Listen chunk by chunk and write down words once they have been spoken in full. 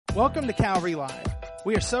Welcome to Calvary Live.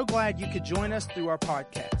 We are so glad you could join us through our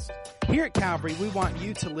podcast. Here at Calvary, we want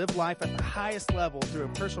you to live life at the highest level through a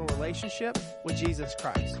personal relationship with Jesus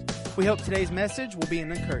Christ. We hope today's message will be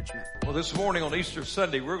an encouragement. Well, this morning on Easter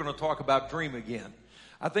Sunday, we're going to talk about dream again.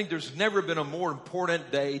 I think there's never been a more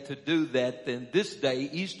important day to do that than this day,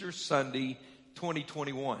 Easter Sunday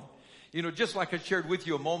 2021. You know, just like I shared with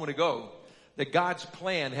you a moment ago, that God's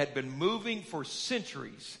plan had been moving for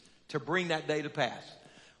centuries to bring that day to pass.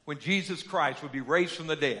 When Jesus Christ would be raised from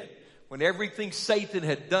the dead, when everything Satan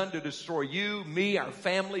had done to destroy you, me, our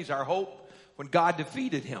families, our hope, when God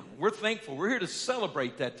defeated him. We're thankful. We're here to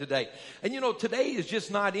celebrate that today. And you know, today is just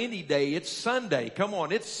not any day. It's Sunday. Come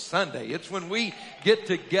on, it's Sunday. It's when we get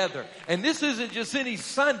together. And this isn't just any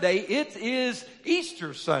Sunday. It is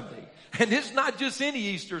Easter Sunday. And it's not just any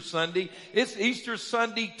Easter Sunday. It's Easter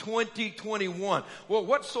Sunday 2021. Well,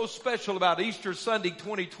 what's so special about Easter Sunday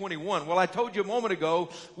 2021? Well, I told you a moment ago,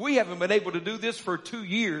 we haven't been able to do this for 2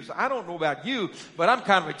 years. I don't know about you, but I'm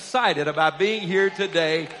kind of excited about being here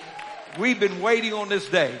today. We've been waiting on this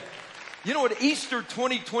day. You know what Easter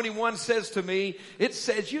 2021 says to me? It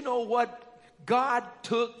says, you know what? God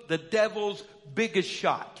took the devil's biggest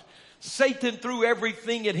shot. Satan threw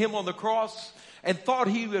everything at him on the cross and thought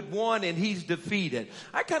he had won, and he's defeated.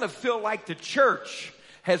 I kind of feel like the church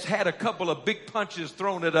has had a couple of big punches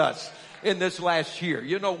thrown at us in this last year.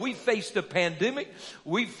 You know, we faced a pandemic.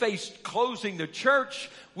 We faced closing the church.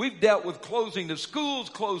 We've dealt with closing the schools,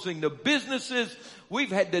 closing the businesses.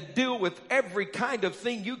 We've had to deal with every kind of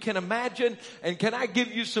thing you can imagine. And can I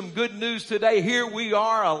give you some good news today? Here we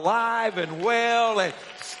are, alive and well and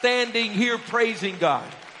standing here praising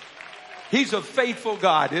God. He's a faithful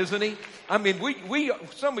God, isn't he? I mean, we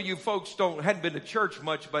some of you folks hadn't been to church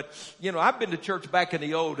much, but you know, I've been to church back in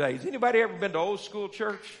the old days. Anybody ever been to old school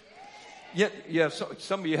church? Yeah. So,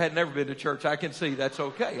 some of you had never been to church. I can see that's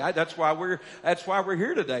okay. That's why we're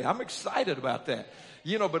here today. I'm excited about that.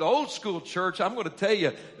 You know, but old school church, I'm going to tell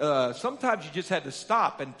you, sometimes you just had to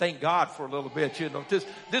stop and thank God for a little bit. You know,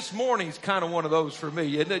 this morning's kind of one of those for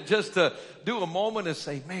me, isn't it? Just to do a moment and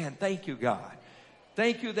say, man, thank you, God.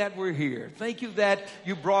 Thank you that we're here. Thank you that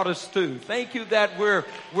you brought us through. Thank you that we're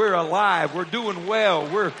alive. We're doing well.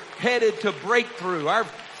 We're headed to breakthrough. Our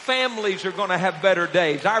families are going to have better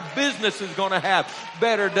days. Our business is going to have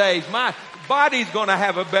better days. My body's going to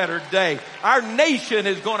have a better day. Our nation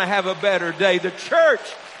is going to have a better day. The church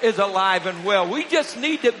is alive and well. We just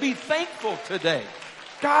need to be thankful today.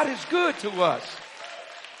 God is good to us.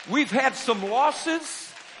 We've had some losses,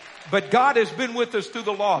 but God has been with us through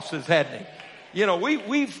the losses, hasn't he? You know,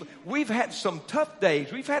 we've had some tough days.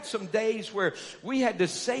 We've had some days where we had to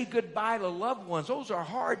say goodbye to loved ones. Those are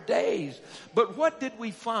hard days. But what did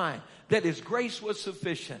we find? That His grace was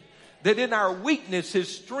sufficient. That in our weakness, His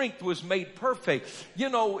strength was made perfect. You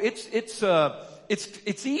know, it's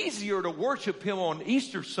easier to worship Him on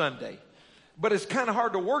Easter Sunday, but it's kind of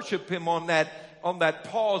hard to worship Him on that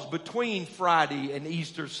pause between Friday and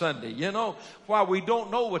Easter Sunday, you know, while we don't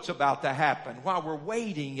know what's about to happen, while we're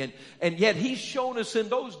waiting. And yet He's shown us in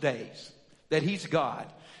those days that He's God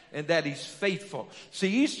and that He's faithful.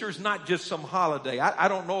 See, Easter's not just some holiday. I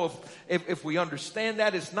don't know if we understand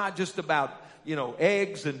that. It's not just about, you know,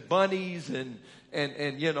 eggs and bunnies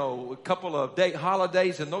and you know, a couple of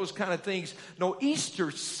holidays and those kind of things. No, Easter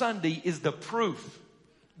Sunday is the proof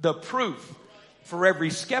for every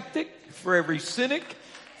skeptic, for every cynic,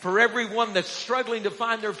 for everyone that's struggling to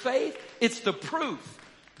find their faith. It's the proof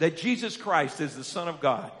that Jesus Christ is the Son of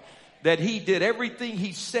God, that He did everything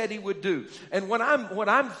He said He would do. And what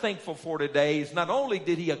I'm thankful for today is not only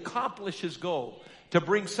did He accomplish His goal to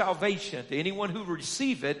bring salvation to anyone who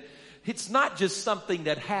receive it, it's not just something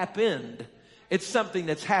that happened. It's something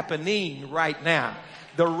that's happening right now.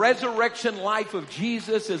 The resurrection life of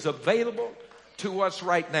Jesus is available to us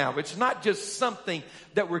right now. It's not just something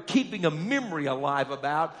that we're keeping a memory alive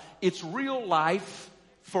about. It's real life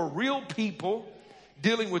for real people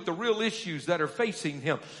dealing with the real issues that are facing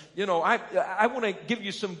Him. You know, I want to give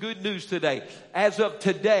you some good news today. As of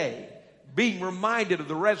today, being reminded of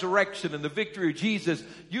the resurrection and the victory of Jesus,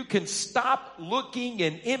 you can stop looking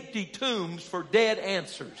in empty tombs for dead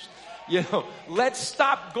answers. You know, let's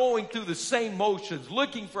stop going through the same motions,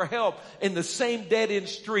 looking for help in the same dead-end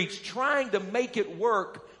streets, trying to make it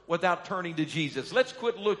work without turning to Jesus. Let's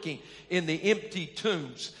quit looking in the empty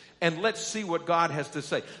tombs and let's see what God has to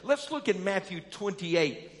say. Let's look at Matthew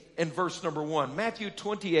 28 and verse number 1. Matthew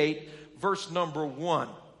 28, verse number 1.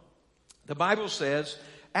 The Bible says,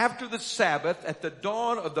 after the Sabbath, at the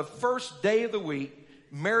dawn of the first day of the week,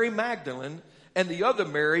 Mary Magdalene and the other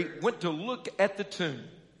Mary went to look at the tomb.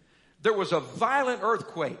 There was a violent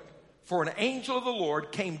earthquake, For an angel of the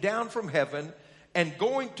Lord came down from heaven and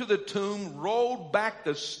going to the tomb rolled back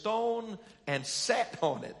the stone and sat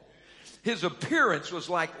on it. His appearance was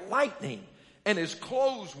like lightning and his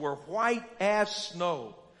clothes were white as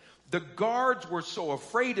snow. The guards were so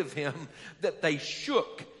afraid of him that they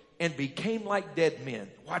shook and became like dead men.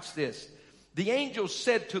 Watch this. The angel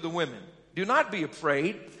said to the women, do not be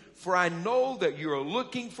afraid, for I know that you are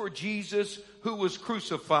looking for Jesus who was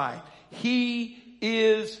crucified. He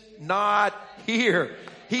is not here.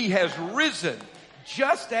 He has risen,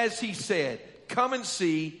 just as he said. Come and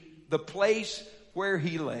see the place where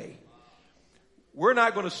he lay. We're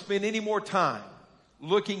not going to spend any more time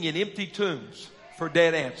looking in empty tombs for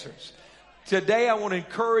dead answers. Today I want to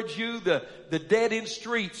encourage you, the dead end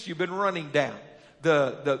streets you've been running down,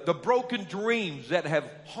 the broken dreams that have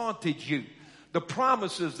haunted you, the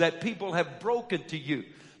promises that people have broken to you.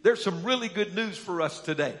 There's some really good news for us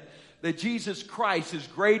today, that Jesus Christ is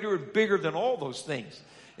greater and bigger than all those things.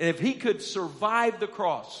 And if he could survive the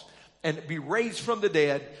cross and be raised from the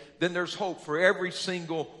dead, then there's hope for every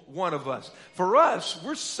single one of us. For us,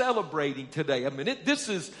 we're celebrating today. I mean, this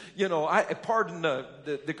is, pardon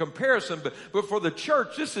the comparison, but for the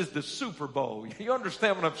church, this is the Super Bowl. You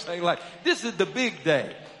understand what I'm saying? Like, this is the big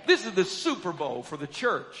day. This is the Super Bowl for the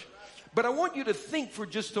church. But I want you to think for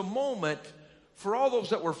just a moment for all those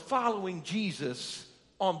that were following Jesus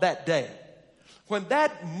on that day. When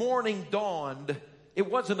that morning dawned, it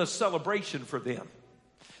wasn't a celebration for them.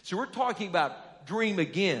 So we're talking about dream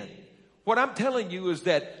again. What I'm telling you is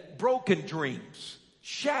that broken dreams,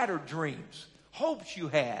 shattered dreams, hopes you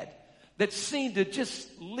had that seemed to just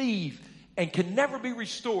leave and can never be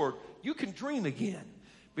restored, you can dream again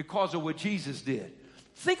because of what Jesus did.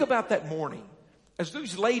 Think about that morning. As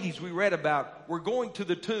these ladies we read about were going to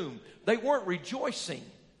the tomb, they weren't rejoicing.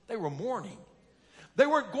 They were mourning. They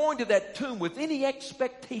weren't going to that tomb with any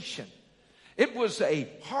expectation. It was a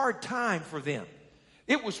hard time for them.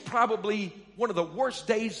 It was probably one of the worst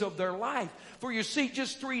days of their life. For you see,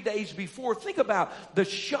 just 3 days before, think about the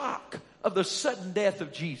shock of the sudden death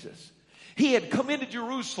of Jesus. He had come into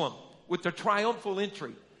Jerusalem with the triumphal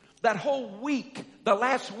entry. That whole week, the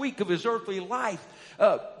last week of his earthly life,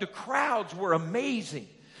 the crowds were amazing.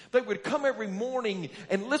 They would come every morning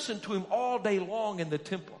and listen to him all day long in the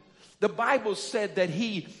temple. The Bible said that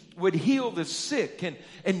he would heal the sick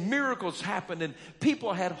and miracles happened and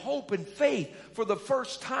people had hope and faith for the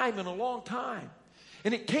first time in a long time.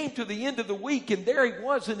 And it came to the end of the week and there he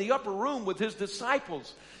was in the upper room with his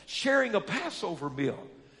disciples sharing a Passover meal.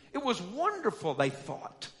 It was wonderful, they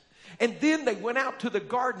thought. And then they went out to the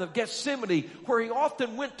Garden of Gethsemane where he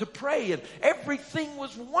often went to pray and everything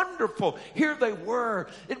was wonderful. Here they were.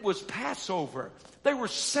 It was Passover. They were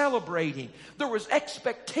celebrating. There was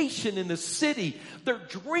expectation in the city. Their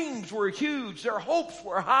dreams were huge. Their hopes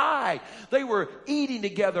were high. They were eating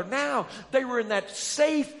together. Now they were in that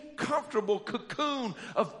safe, comfortable cocoon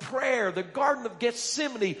of prayer, the Garden of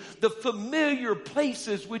Gethsemane, the familiar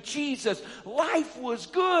places with Jesus. Life was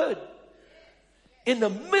good. In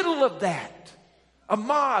the middle of that, a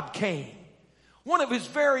mob came. One of his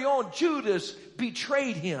very own, Judas,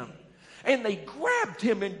 betrayed him. And they grabbed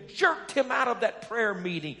him and jerked him out of that prayer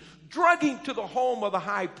meeting, drug him to the home of the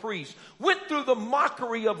high priest, went through the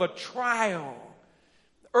mockery of a trial.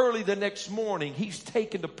 Early the next morning, he's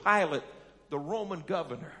taken to Pilate, the Roman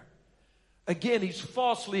governor. Again, he's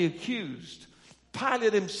falsely accused.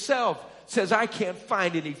 Pilate himself says, I can't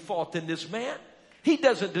find any fault in this man. He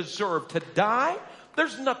doesn't deserve to die.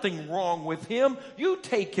 There's nothing wrong with him. You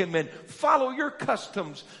take him and follow your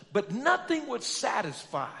customs. But nothing would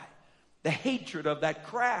satisfy the hatred of that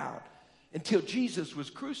crowd until Jesus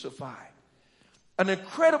was crucified. An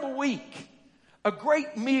incredible week, a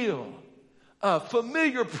great meal, a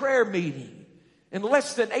familiar prayer meeting. In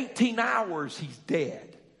less than 18 hours, he's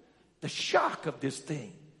dead. The shock of this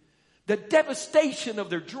thing, the devastation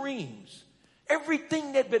of their dreams,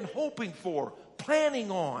 everything they'd been hoping for,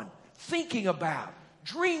 planning on, thinking about,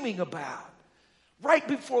 dreaming about, right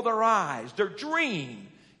before their eyes. Their dream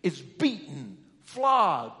is beaten,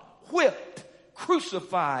 flogged, whipped,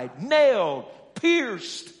 crucified, nailed,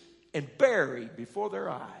 pierced, and buried before their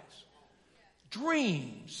eyes.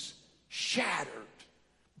 Dreams shattered,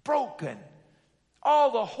 broken.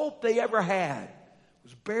 All the hope they ever had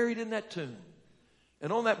was buried in that tomb.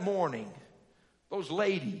 And on that morning, those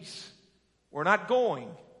ladies were not going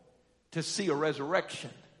to see a resurrection.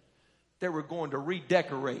 They were going to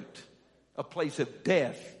redecorate a place of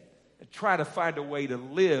death and try to find a way to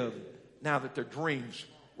live now that their dreams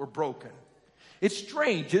were broken. It's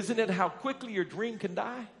strange, isn't it, how quickly your dream can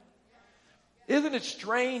die? Isn't it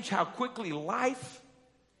strange how quickly life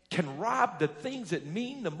can rob the things that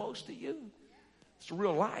mean the most to you. It's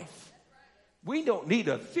real life. We don't need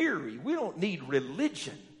a theory. We don't need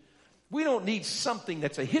religion. We don't need something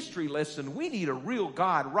that's a history lesson. We need a real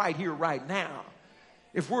God right here, right now.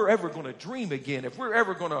 If we're ever going to dream again, if we're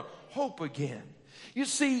ever going to hope again. You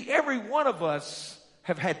see, every one of us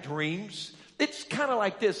have had dreams. It's kind of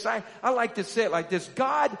like this. I like to say it like this.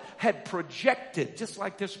 God had projected, just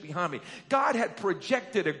like this behind me, God had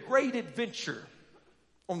projected a great adventure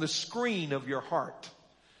on the screen of your heart.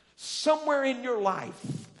 Somewhere in your life,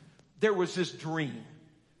 there was this dream.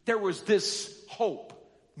 There was this hope.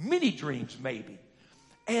 Many dreams, maybe.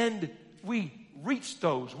 And we reached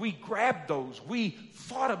those. We grabbed those. We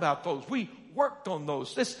thought about those. We worked on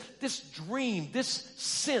those. This dream, this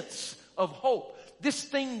sense of hope, this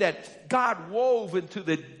thing that God wove into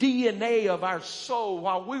the DNA of our soul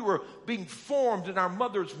while we were being formed in our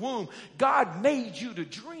mother's womb. God made you to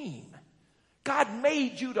dream. God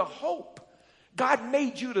made you to hope. God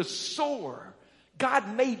made you to soar.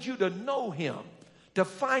 God made you to know Him, to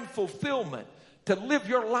find fulfillment, to live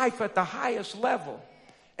your life at the highest level.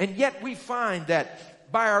 And yet we find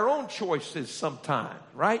that by our own choices sometimes,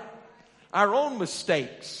 right? Our own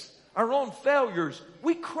mistakes, our own failures,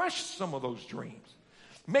 we crush some of those dreams.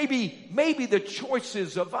 Maybe the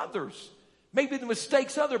choices of others, maybe the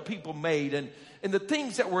mistakes other people made and the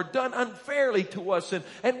things that were done unfairly to us.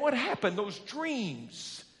 And what happened? Those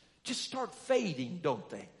dreams just start fading, don't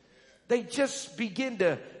they? They just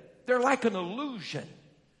they're like an illusion.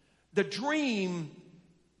 The dream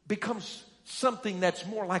becomes something that's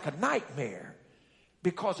more like a nightmare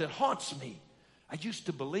because it haunts me. I used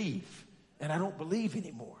to believe, and I don't believe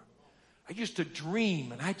anymore. I used to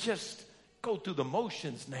dream, and I just go through the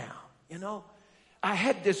motions now, you know. I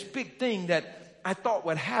had this big thing that I thought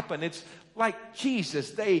would happen. It's like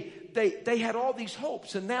Jesus. They had all these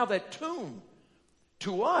hopes, and now that tomb,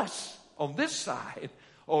 to us on this side,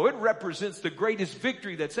 it represents the greatest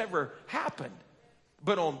victory that's ever happened.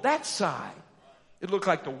 But on that side, it looked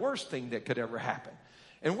like the worst thing that could ever happen.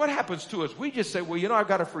 And what happens to us? We just say, well, I've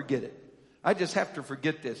got to forget it. I just have to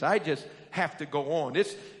forget this. I just have to go on.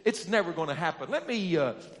 It's never going to happen. Let me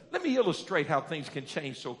illustrate how things can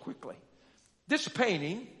change so quickly. This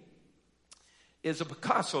painting is a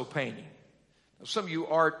Picasso painting. Now, some of you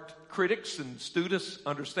art critics and students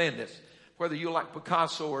understand this. Whether you like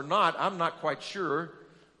Picasso or not, I'm not quite sure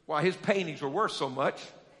why his paintings were worth so much.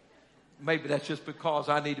 Maybe that's just because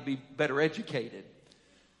I need to be better educated.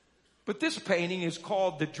 But this painting is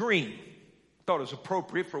called The Dream. I thought it was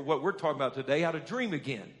appropriate for what we're talking about today, how to dream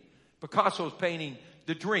again. Picasso's painting,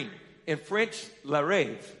 The Dream. In French, La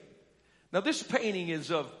Rêve. Now this painting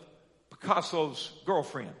is of Picasso's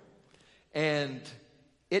girlfriend. And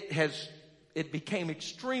it became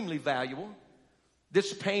extremely valuable.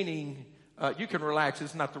 This painting, you can relax,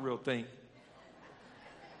 it's not the real thing.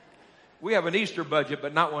 We have an Easter budget,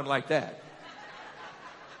 but not one like that.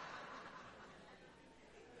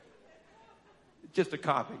 Just a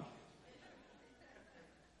copy.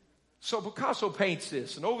 So Picasso paints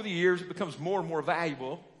this, and over the years it becomes more and more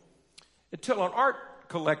valuable until an art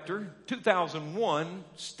collector, 2001,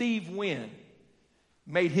 Steve Wynn,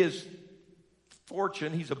 made his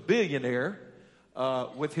fortune. He's a billionaire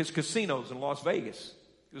with his casinos in Las Vegas.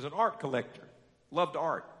 He was an art collector, loved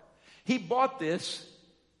art. He bought this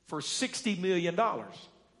for $60 million.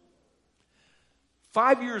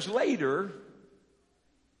 5 years later,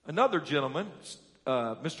 another gentleman,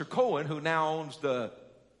 Mr. Cohen, who now owns the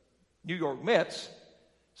New York Mets,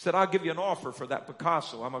 said, I'll give you an offer for that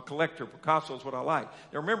Picasso. I'm a collector. Picasso is what I like.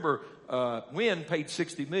 Now remember, Wynn paid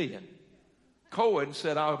 $60 million. Cohen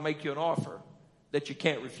said, I'll make you an offer that you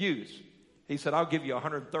can't refuse. He said, I'll give you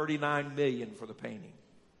 $139 million for the painting.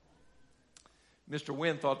 Mr.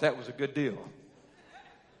 Wynn thought that was a good deal.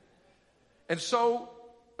 And so,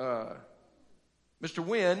 Mr.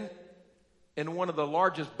 Wynn, in one of the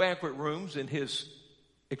largest banquet rooms in his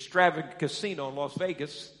extravagant casino in Las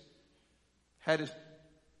Vegas, had his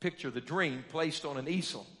picture, The Dream, placed on an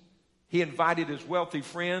easel. He invited his wealthy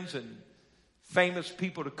friends and famous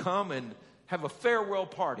people to come and have a farewell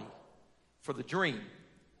party for The Dream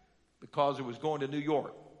because it was going to New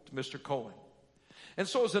York to Mr. Cohen. And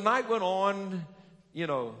so as the night went on,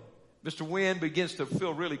 Mr. Wynn begins to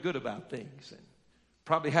feel really good about things and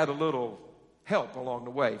probably had a little help along the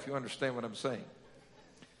way, if you understand what I'm saying.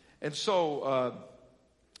 And so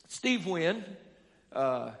Steve Wynn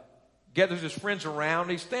gathers his friends around.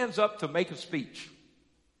 He stands up to make a speech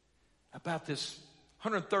about this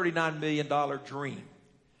 $139 million dream.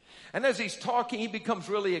 And as he's talking, he becomes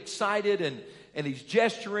really excited and he's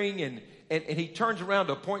gesturing and he turns around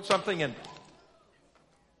to point something and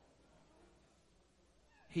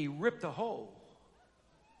he ripped a hole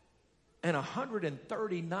and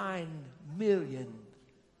 $139 million.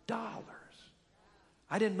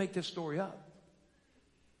 I didn't make this story up.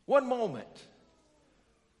 One moment,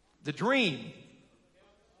 the dream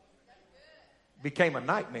became a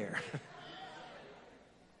nightmare.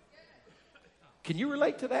 Can you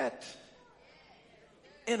relate to that?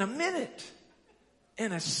 In a minute,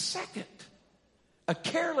 in a second, a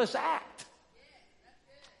careless act.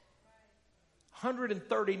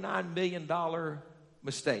 $139 million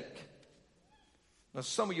mistake. Now,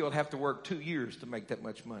 some of you will have to work 2 years to make that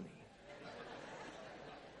much money.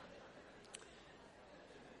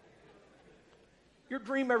 Your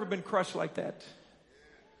dream ever been crushed like that?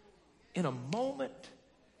 In a moment?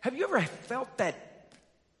 Have you ever felt that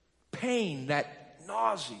pain, that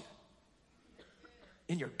nausea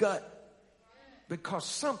in your gut because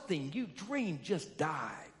something you dreamed just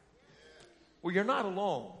died? Well, you're not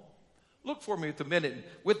alone. Look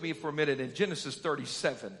with me for a minute in Genesis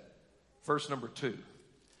 37, verse number 2.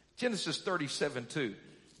 Genesis 37, 2.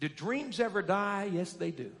 Do dreams ever die? Yes,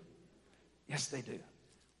 they do. Yes, they do.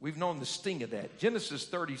 We've known the sting of that. Genesis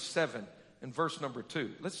 37 and verse number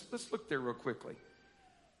 2. Let's look there real quickly.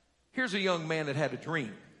 Here's a young man that had a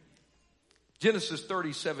dream. Genesis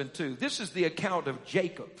 37, 2. This is the account of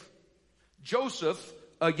Jacob. Joseph,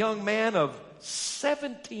 a young man of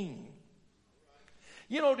 17.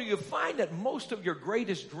 You know, do you find that most of your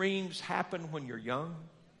greatest dreams happen when you're young?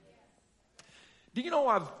 Do you know,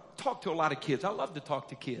 I've talked to a lot of kids. I love to talk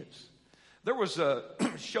to kids. There was a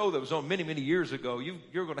show that was on many, many years ago.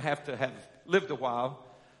 You're going to have lived a while.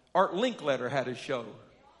 Art Linkletter had a show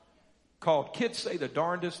called Kids Say the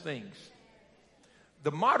Darndest Things.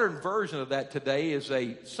 The modern version of that today is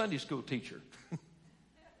a Sunday school teacher.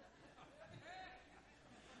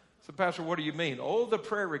 So, Pastor, what do you mean? Oh, the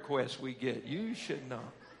prayer requests we get. You should know.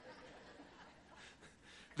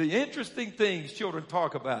 The interesting things children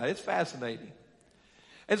talk about. It's fascinating.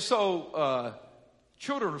 And so,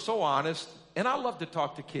 children are so honest, and I love to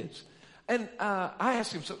talk to kids. And I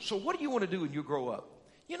ask them, so what do you want to do when you grow up?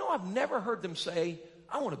 You know, I've never heard them say,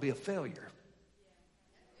 I want to be a failure.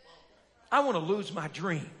 I want to lose my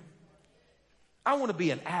dream. I want to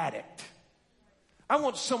be an addict. I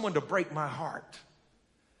want someone to break my heart.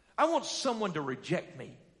 I want someone to reject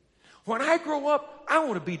me. When I grow up, I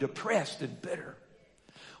want to be depressed and bitter.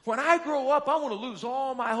 When I grow up, I want to lose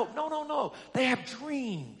all my hope. No. They have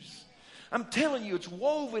dreams. I'm telling you, it's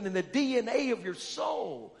woven in the DNA of your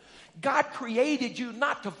soul. God created you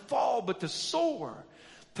not to fall, but to soar,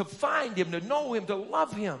 to find Him, to know Him, to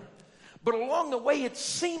love Him. But along the way, it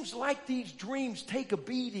seems like these dreams take a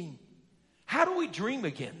beating. How do we dream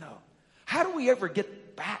again, though? How do we ever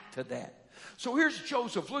get back to that? So here's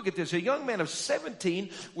Joseph. Look at this. A young man of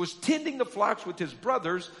 17 was tending the flocks with his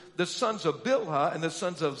brothers, the sons of Bilhah and the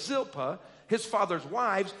sons of Zilpah, his father's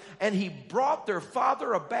wives, and he brought their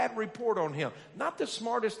father a bad report on him. Not the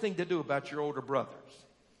smartest thing to do about your older brothers.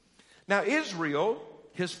 Now Israel,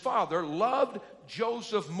 his father, loved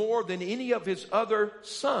Joseph more than any of his other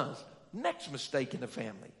sons. Next mistake in the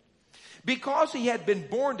family. Because he had been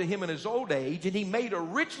born to him in his old age, and he made a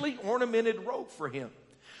richly ornamented robe for him.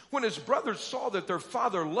 When his brothers saw that their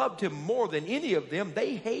father loved him more than any of them,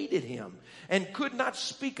 they hated him and could not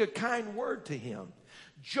speak a kind word to him.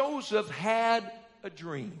 Joseph had a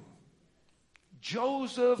dream.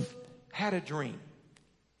 Joseph had a dream.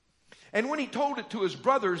 And when he told it to his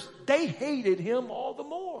brothers, they hated him all the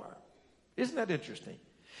more. Isn't that interesting?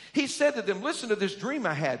 He said to them, listen to this dream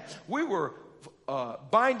I had. We were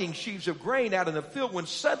binding sheaves of grain out in the field when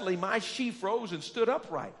suddenly my sheaf rose and stood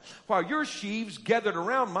upright, while your sheaves gathered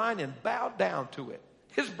around mine and bowed down to it.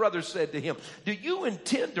 His brothers said to him, do you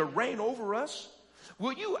intend to reign over us?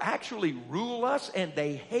 Will you actually rule us? And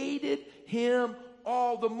they hated him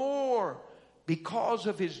all the more because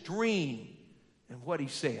of his dream and what he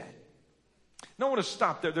said. Now I want to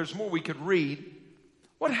stop there. There's more we could read.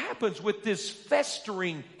 What happens with this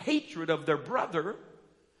festering hatred of their brother?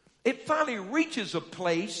 It finally reaches a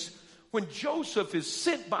place when Joseph is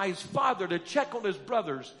sent by his father to check on his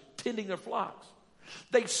brothers tending their flocks.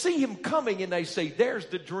 They see him coming and they say, there's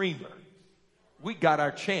the dreamer. We got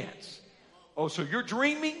our chance. Oh, so you're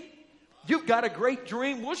dreaming? You've got a great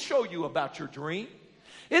dream. We'll show you about your dream.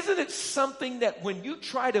 Isn't it something that when you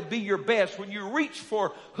try to be your best, when you reach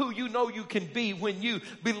for who you know you can be, when you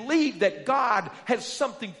believe that God has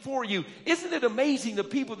something for you, isn't it amazing the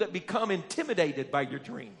people that become intimidated by your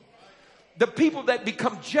dream? The people that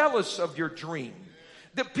become jealous of your dream.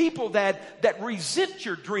 The people that resent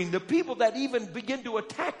your dream. The people that even begin to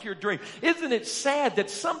attack your dream. Isn't it sad that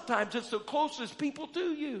sometimes it's the closest people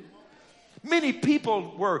to you? Many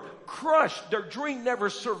people were crushed. Their dream never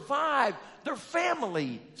survived their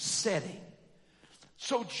family setting.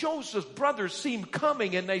 So Joseph's brothers see him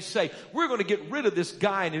coming and they say, we're going to get rid of this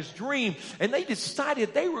guy and his dream. And they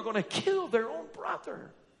decided they were going to kill their own brother.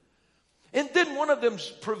 And then one of them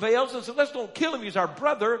prevails and says, let's don't kill him. He's our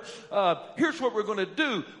brother. Here's what we're going to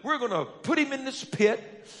do. We're going to put him in this pit.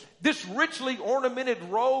 This richly ornamented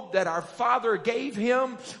robe that our father gave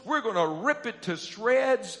him, we're going to rip it to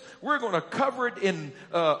shreds. We're going to cover it in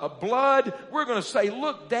blood. We're going to say,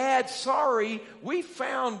 look, Dad, sorry, we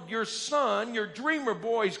found your son, your dreamer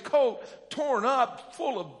boy's coat torn up,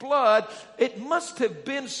 full of blood. It must have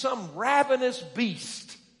been some ravenous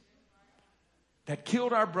beast that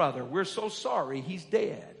killed our brother. We're so sorry, he's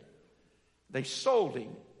dead. They sold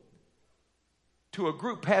him to a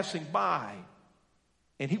group passing by.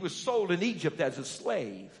 And he was sold in Egypt as a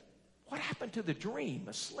slave. What happened to the dream?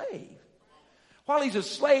 A slave. While he's a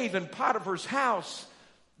slave in Potiphar's house,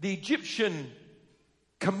 the Egyptian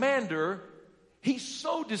commander, he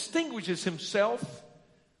so distinguishes himself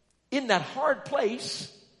in that hard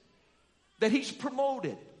place that he's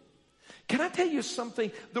promoted. Can I tell you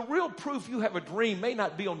something? The real proof you have a dream may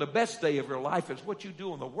not be on the best day of your life. It's what you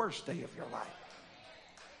do on the worst day of your life.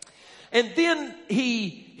 And then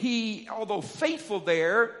he, although faithful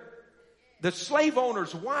there, the slave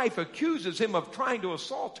owner's wife accuses him of trying to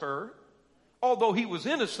assault her, although he was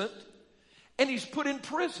innocent, and he's put in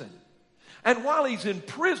prison. And while he's in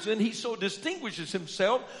prison, he so distinguishes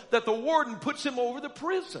himself that the warden puts him over the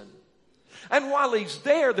prison. And while he's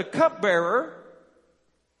there, the cupbearer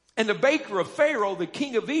and the baker of Pharaoh, the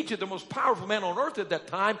king of Egypt, the most powerful man on earth at that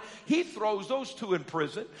time, he throws those two in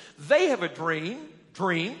prison. They have a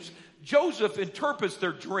dreams. Joseph interprets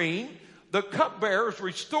their dream. The cupbearer is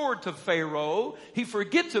restored to Pharaoh. He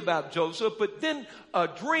forgets about Joseph, but then a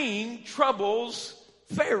dream troubles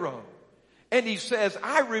Pharaoh. And he says,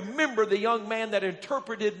 I remember the young man that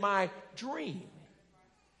interpreted my dream.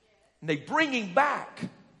 And they bring him back.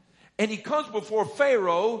 And he comes before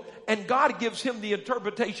Pharaoh, and God gives him the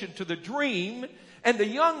interpretation to the dream. And the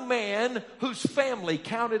young man whose family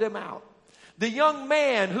counted him out. The young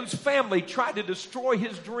man whose family tried to destroy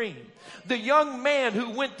his dream. The young man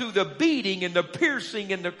who went through the beating and the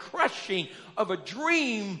piercing and the crushing of a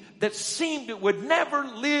dream that seemed it would never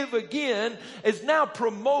live again is now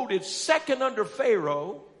promoted second under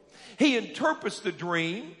Pharaoh. He interprets the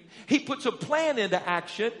dream. He puts a plan into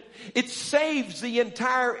action. It saves the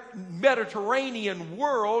entire Mediterranean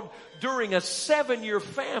world during a 7-year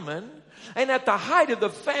famine. And at the height of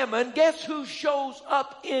the famine, guess who shows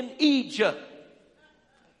up in Egypt?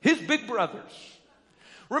 His big brothers.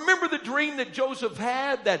 Remember the dream that Joseph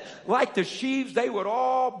had that like the sheaves, they would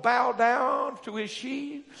all bow down to his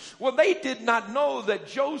sheaves? Well, they did not know that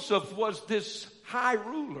Joseph was this high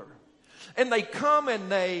ruler. And they come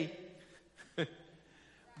and they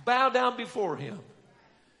bow down before him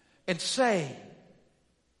and say,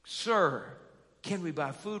 Sir, can we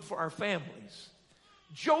buy food for our families?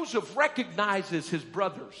 Joseph recognizes his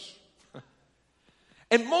brothers.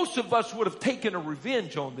 And most of us would have taken a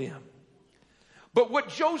revenge on them. But what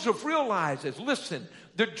Joseph realizes, listen,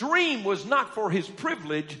 the dream was not for his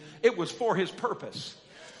privilege, it was for his purpose.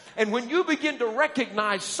 And when you begin to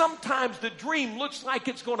recognize sometimes the dream looks like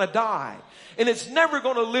it's going to die and it's never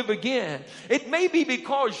going to live again. It may be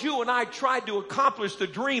because you and I tried to accomplish the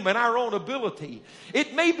dream in our own ability.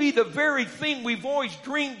 It may be the very thing we've always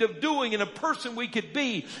dreamed of doing in a person we could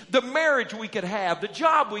be, the marriage we could have, the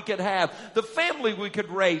job we could have, the family we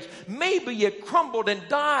could raise. Maybe it crumbled and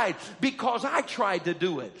died because I tried to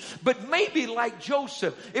do it. But maybe like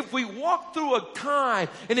Joseph, if we walk through a time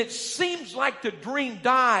and it seems like the dream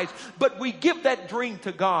dies, but we give that dream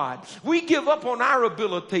to God. We give up on our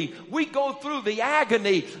ability. We go through the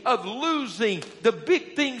agony of losing the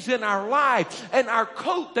big things in our life. And our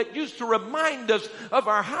coat that used to remind us of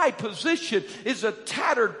our high position is a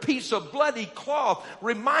tattered piece of bloody cloth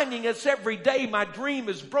reminding us every day my dream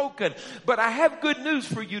is broken. But I have good news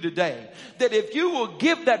for you today. That if you will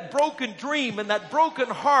give that broken dream and that broken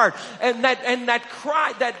heart and that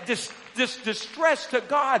cry, that distress to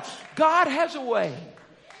God, God has a way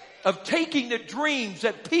of taking the dreams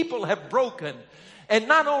that people have broken and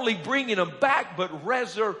not only bringing them back, but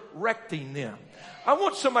resurrecting them.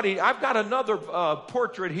 I've got another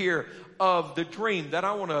portrait here of the dream that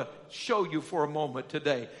I want to show you for a moment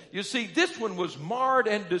today. You see, this one was marred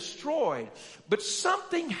and destroyed, but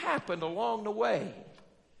something happened along the way.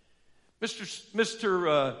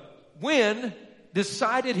 Mr. Wynn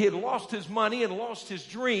decided he had lost his money and lost his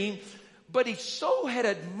dream, but he so had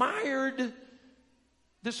admired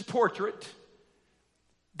this portrait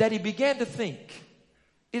that he began to think,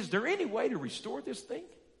 is there any way to restore this thing?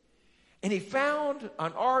 And he found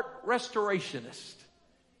an art restorationist.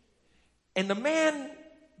 And the man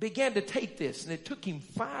began to take this, and it took him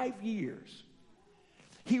 5 years.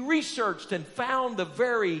 He researched and found the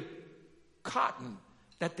very cotton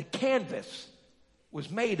that the canvas was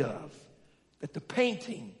made of, that the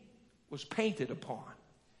painting was painted upon.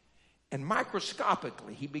 And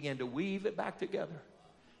microscopically, he began to weave it back together,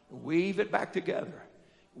 weave it back together,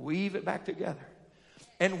 weave it back together.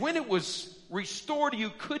 And when it was restored,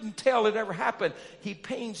 you couldn't tell it ever happened. He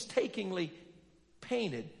painstakingly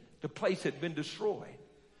painted the place that had been destroyed.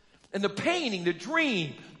 And the painting, the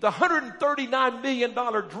dream, the $139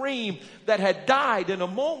 million dream that had died in a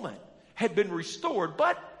moment had been restored.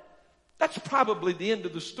 But that's probably the end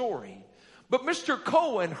of the story. But Mr.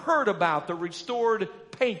 Cohen heard about the restored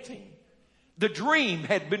painting. The dream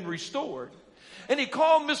had been restored. And he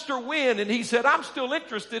called Mr. Wynn and he said, I'm still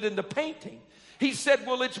interested in the painting. He said,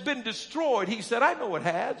 well, it's been destroyed. He said, I know it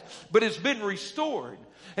has, but it's been restored.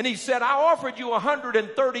 And he said, I offered you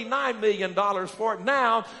 $139 million for it.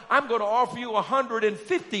 Now I'm going to offer you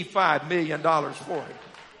 $155 million for it.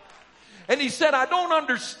 And he said, I don't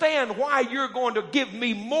understand why you're going to give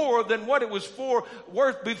me more than what it was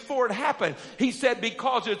worth before it happened. He said,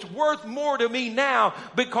 because it's worth more to me now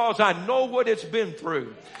because I know what it's been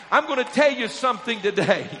through. I'm going to tell you something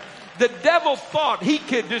today. The devil thought he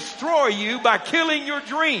could destroy you by killing your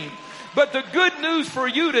dream. But the good news for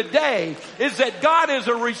you today is that God is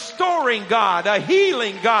a restoring God, a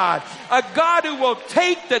healing God, a God who will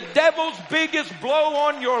take the devil's biggest blow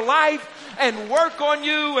on your life and work on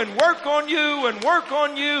you and work on you and work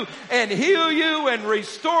on you and heal you and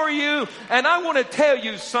restore you. And I want to tell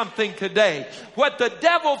you something today. What the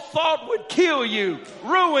devil thought would kill you,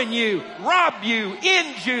 ruin you, rob you,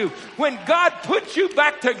 end you, when God puts you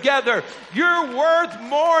back together, you're worth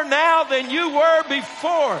more now than you were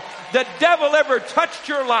before the devil ever touched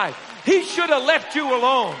your life. He should have left you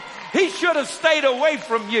alone. He should have stayed away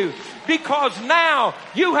from you, because now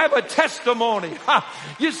you have a testimony.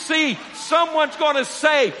 You see, someone's going to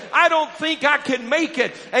say, I don't think I can make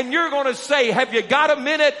it. And you're going to say, have you got a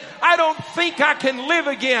minute? I don't think I can live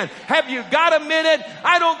again. Have you got a minute?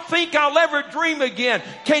 I don't think I'll ever dream again.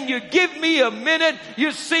 Can you give me a minute?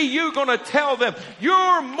 You see, you're going to tell them,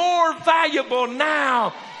 you're more valuable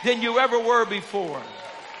now than you ever were before.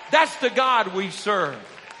 That's the God we serve.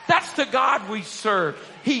 That's the God we serve.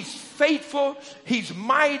 He's faithful. He's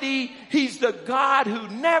mighty. He's the God who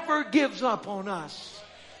never gives up on us.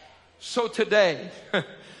 So today,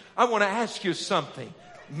 I want to ask you something.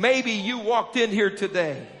 Maybe you walked in here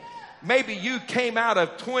today. Maybe you came out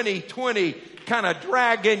of 2020 kind of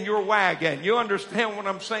dragging your wagon. You understand what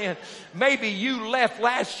I'm saying? Maybe you left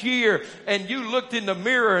last year and you looked in the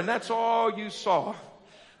mirror and that's all you saw.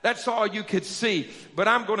 That's all you could see. But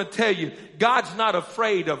I'm going to tell you, God's not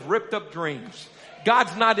afraid of ripped up dreams.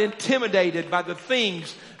 God's not intimidated by the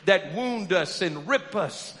things that wound us and rip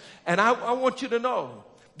us. And I want you to know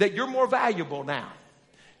that you're more valuable now.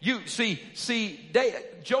 You see,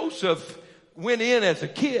 Joseph went in as a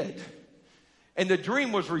kid and the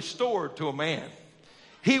dream was restored to a man.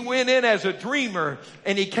 He went in as a dreamer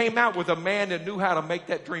and he came out with a man that knew how to make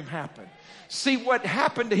that dream happen. See, what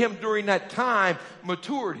happened to him during that time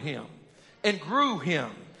matured him and grew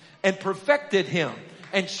him and perfected him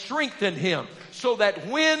and strengthened him, so that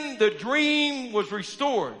when the dream was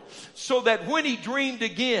restored, so that when he dreamed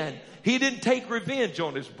again, he didn't take revenge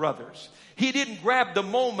on his brothers. He didn't grab the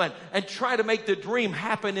moment and try to make the dream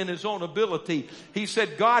happen in his own ability. He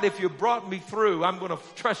said, God, if you brought me through, I'm going to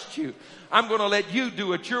trust you. I'm going to let you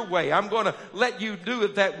do it your way. I'm going to let you do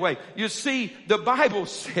it that way. You see, the Bible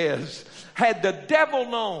says, had the devil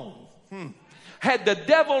known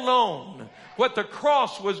what the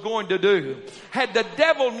cross was going to do, had the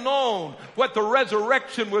devil known what the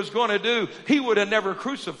resurrection was going to do, he would have never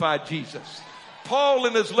crucified Jesus. Paul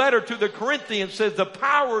in his letter to the Corinthians says the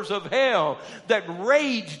powers of hell that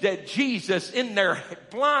raged at Jesus in their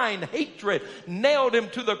blind hatred nailed him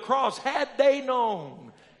to the cross. Had they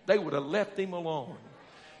known, they would have left him alone.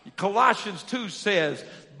 Colossians 2 says,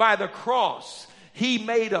 by the cross, he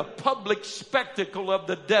made a public spectacle of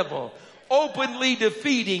the devil, openly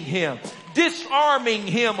defeating him, disarming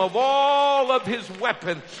him of all of his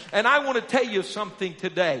weapons. And I want to tell you something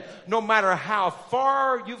today. No matter how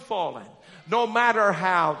far you've fallen, no matter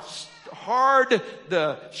how hard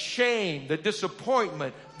the shame, the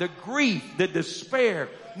disappointment, the grief, the despair,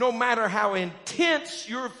 no matter how intense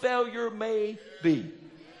your failure may be,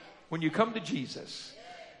 when you come to Jesus,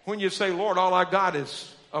 when you say, Lord, all I got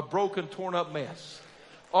is a broken, torn up mess.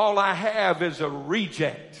 All I have is a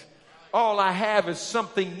reject. All I have is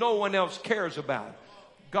something no one else cares about.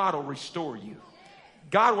 God will restore you.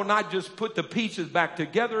 God will not just put the pieces back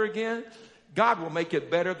together again. God will make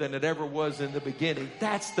it better than it ever was in the beginning.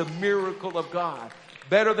 That's the miracle of God.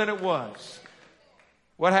 Better than it was.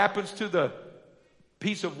 What happens to the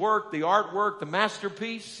piece of work, the artwork, the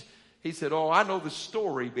masterpiece? He said, oh, I know the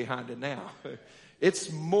story behind it now.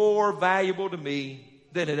 It's more valuable to me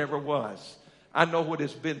than it ever was. I know what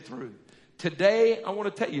it's been through. Today, I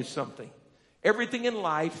want to tell you something. Everything in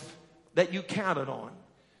life that you counted on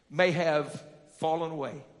may have fallen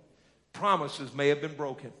away. Promises may have been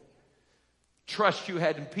broken. Trust you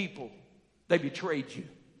had in people, they betrayed you.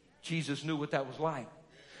 Jesus knew what that was like.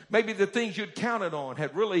 Maybe the things you'd counted on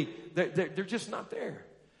had really, they're just not there.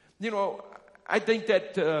 You know, I think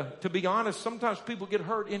that, to be honest, sometimes people get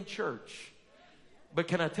hurt in church. But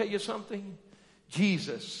can I tell you something?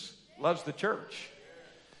 Jesus loves the church.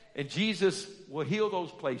 And Jesus will heal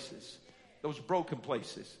those places, those broken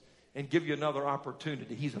places, and give you another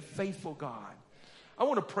opportunity. He's a faithful God. I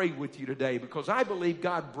want to pray with you today because I believe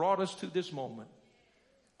God brought us to this moment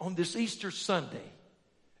on this Easter Sunday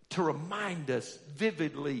to remind us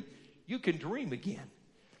vividly, you can dream again.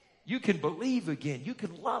 You can believe again. You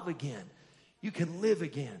can love again. You can live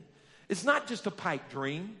again. It's not just a pipe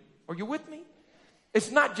dream. Are you with me?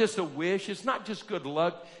 It's not just a wish. It's not just good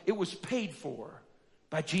luck. It was paid for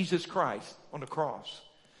by Jesus Christ on the cross.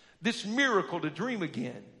 This miracle to dream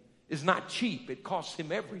again is not cheap. It costs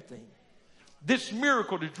him everything. This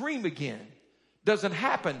miracle to dream again doesn't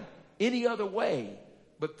happen any other way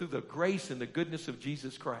but through the grace and the goodness of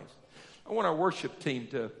Jesus Christ. I want our worship team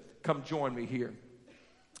to come join me here.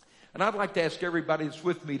 And I'd like to ask everybody that's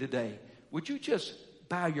with me today, would you just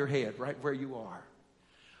bow your head right where you are?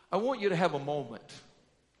 I want you to have a moment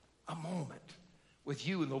with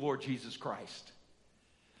you and the Lord Jesus Christ.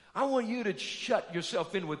 I want you to shut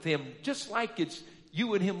yourself in with him just like it's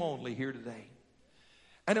you and him only here today.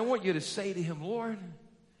 And I want you to say to him, Lord,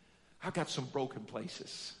 I've got some broken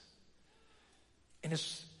places. And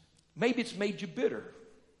maybe it's made you bitter,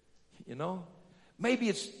 you know. Maybe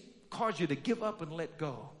it's caused you to give up and let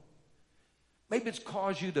go. Maybe it's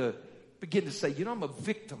caused you to begin to say, you know, I'm a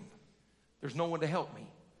victim. There's no one to help me.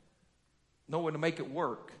 No one to make it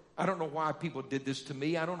work. I don't know why people did this to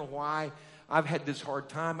me. I don't know why I've had this hard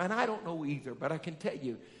time. And I don't know either. But I can tell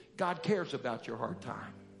you, God cares about your hard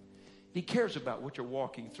time. He cares about what you're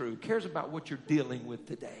walking through. He cares about what you're dealing with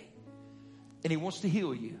today. And he wants to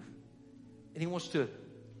heal you. And he wants to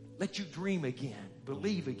let you dream again,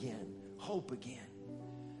 believe again, hope again.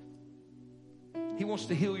 He wants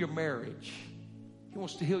to heal your marriage. He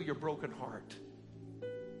wants to heal your broken heart.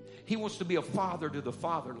 He wants to be a father to the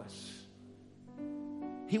fatherless.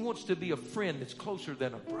 He wants to be a friend that's closer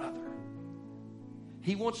than a brother.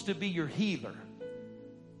 He wants to be your healer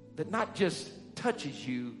that not just touches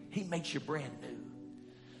you, he makes you brand new.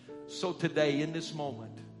 So today, in this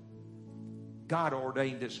moment, God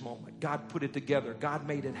ordained this moment. God put it together. God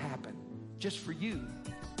made it happen just for you.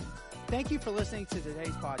 Thank you for listening to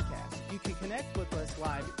today's podcast. You can connect with us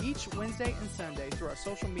live each Wednesday and Sunday through our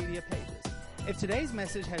social media pages. If today's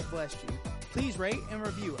message has blessed you, please rate and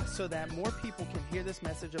review us so that more people can hear this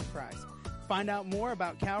message of Christ. Find out more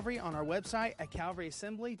about Calvary on our website at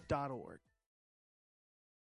calvaryassembly.org.